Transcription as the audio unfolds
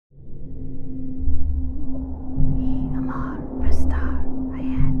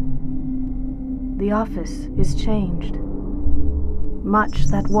the office is changed. Much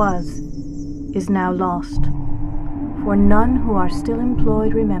that was is now lost, for none who are still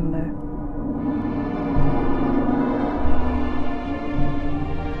employed remember.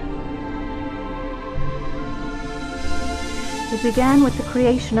 It began with the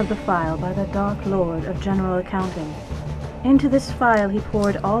creation of the file by the Dark Lord of General Accounting. Into this file he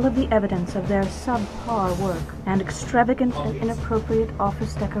poured all of the evidence of their subpar work and extravagant and inappropriate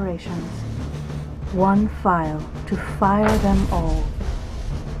office decorations. One file to fire them all.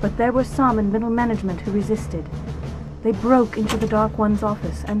 But there were some in middle management who resisted. They broke into the Dark One's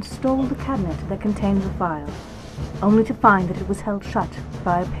office and stole the cabinet that contained the file, only to find that it was held shut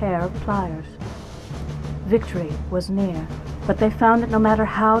by a pair of pliers. Victory was near, but they found that no matter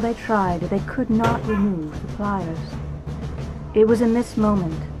how they tried, they could not remove the pliers. It was in this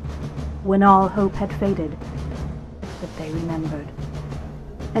moment, when all hope had faded, that they remembered.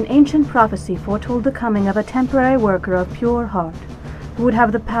 An ancient prophecy foretold the coming of a temporary worker of pure heart who would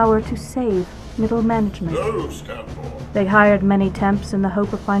have the power to save middle management. They hired many temps in the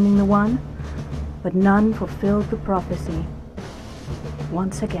hope of finding the one, but none fulfilled the prophecy.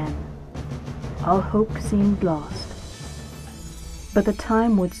 Once again, all hope seemed lost. But the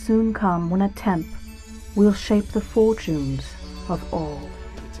time would soon come when a temp will shape the fortunes of all.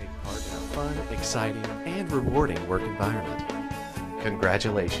 To take part in a fun, exciting, and rewarding work environment.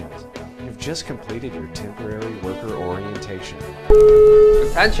 Congratulations, you've just completed your temporary worker orientation.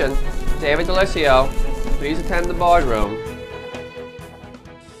 Attention, David Delisio, please attend the boardroom.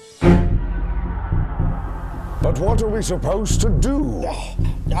 But what are we supposed to do?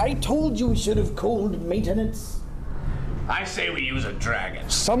 I told you we should have called maintenance. I say we use a dragon.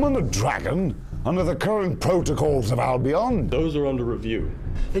 Summon a dragon under the current protocols of Albion? Those are under review.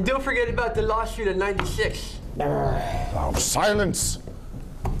 And don't forget about the lawsuit in '96. Now, silence!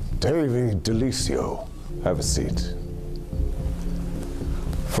 David Delisio, have a seat.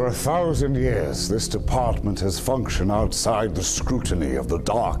 For 1,000 years, this department has functioned outside the scrutiny of the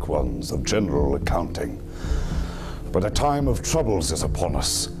Dark Ones of General Accounting. But a time of troubles is upon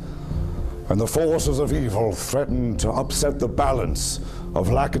us, and the forces of evil threaten to upset the balance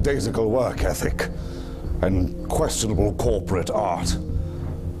of lackadaisical work ethic and questionable corporate art.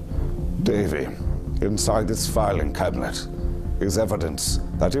 Davy, inside this filing cabinet is evidence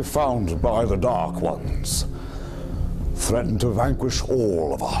that, if found by the Dark Ones, threaten to vanquish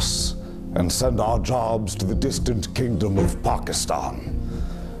all of us and send our jobs to the distant kingdom of Pakistan.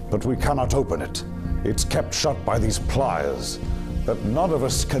 But we cannot open it. It's kept shut by these pliers that none of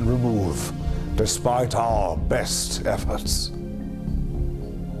us can remove, despite our best efforts.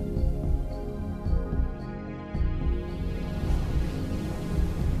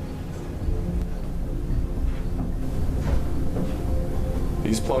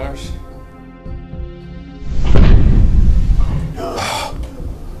 These pliers?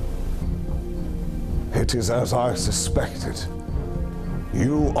 It is as I suspected.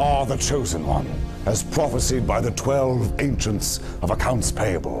 You are the chosen one, as prophesied by the 12 ancients of accounts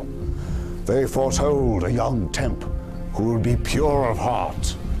payable. They foretold a young temp who would be pure of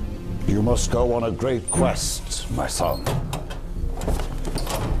heart. You must go on a great quest, my son.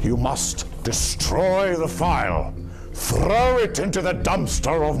 You must destroy the file. Throw it into the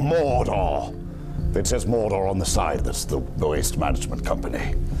dumpster of Mordor. It says Mordor on the side. That's the waste management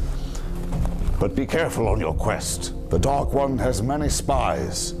company. But be careful on your quest. The Dark One has many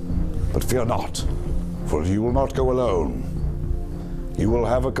spies. But fear not, for you will not go alone. You will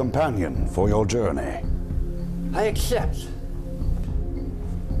have a companion for your journey. I accept.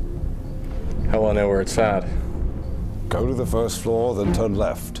 How will I know where it's at? Go to the first floor, then turn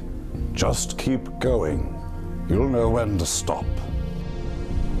left. Just keep going. You'll know when to stop.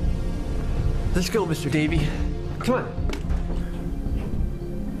 Let's go, Mr. Davy. Come on.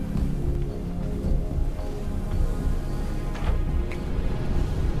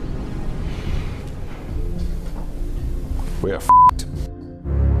 We're f***ed.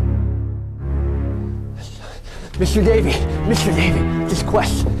 Mr. Davy, this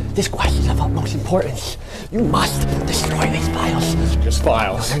quest is of utmost importance. You must destroy these files. Just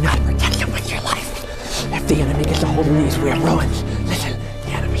files. They're not protected with your life. If the enemy gets a hold of these, we are ruined. Listen,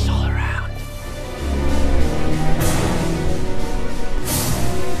 the enemy's all around.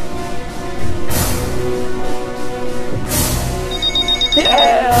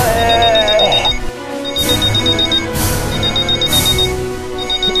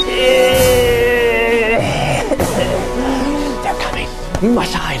 They're coming. You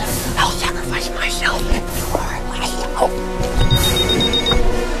must hide. I'll sacrifice myself. You are our last hope.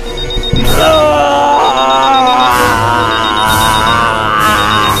 Ah!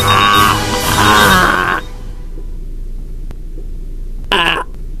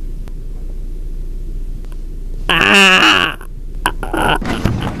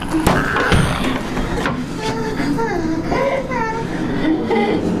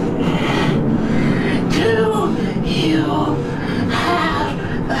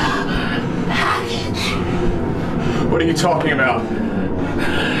 What are you talking about?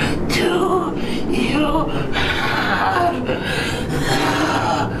 Do you have the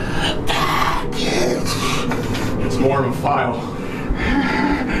package? It's more of a file.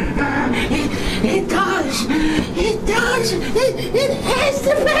 It does. It does. It has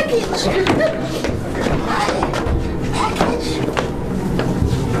the package.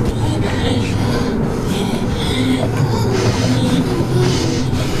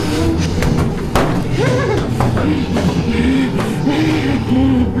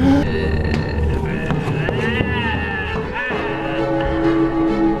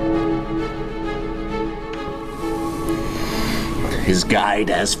 His guide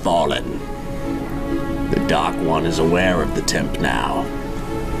has fallen. The Dark One is aware of the temp now.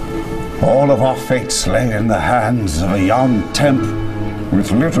 All of our fates lay in the hands of a young temp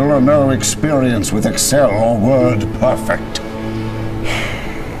with little or no experience with Excel or Word perfect.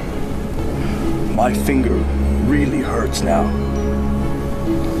 My finger really hurts now.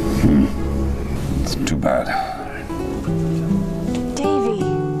 It's too bad.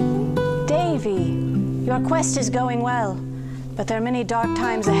 Davy, your quest is going well, but there are many dark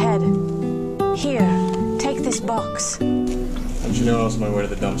times ahead. Here, take this box. How'd you know I was on my way to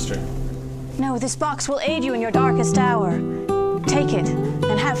the dumpster? No, this box will aid you in your darkest hour. Take it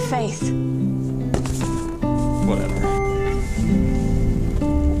and have faith. Whatever.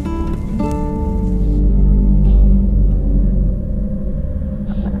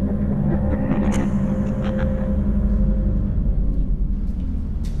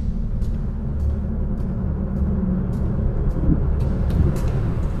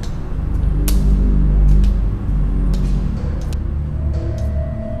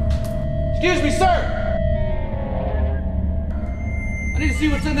 Excuse me, sir! I need to see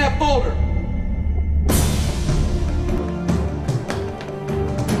what's in that folder.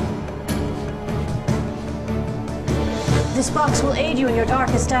 This box will aid you in your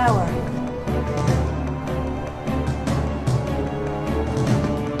darkest hour.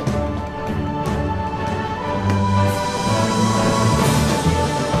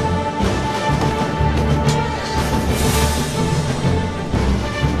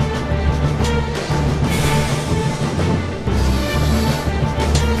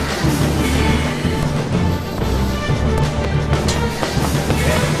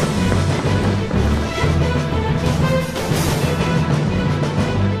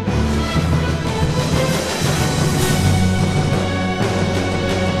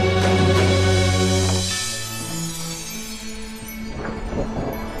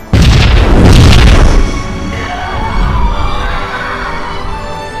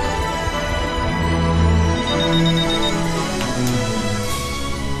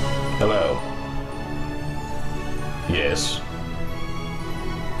 Hello. Yes.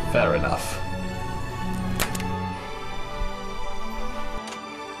 Fair enough.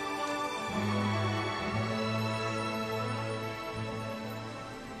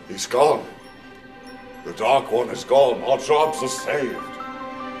 He's gone. The Dark One is gone. Our jobs are saved.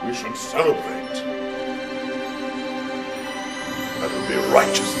 We should celebrate. That would be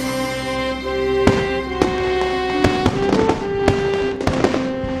righteous.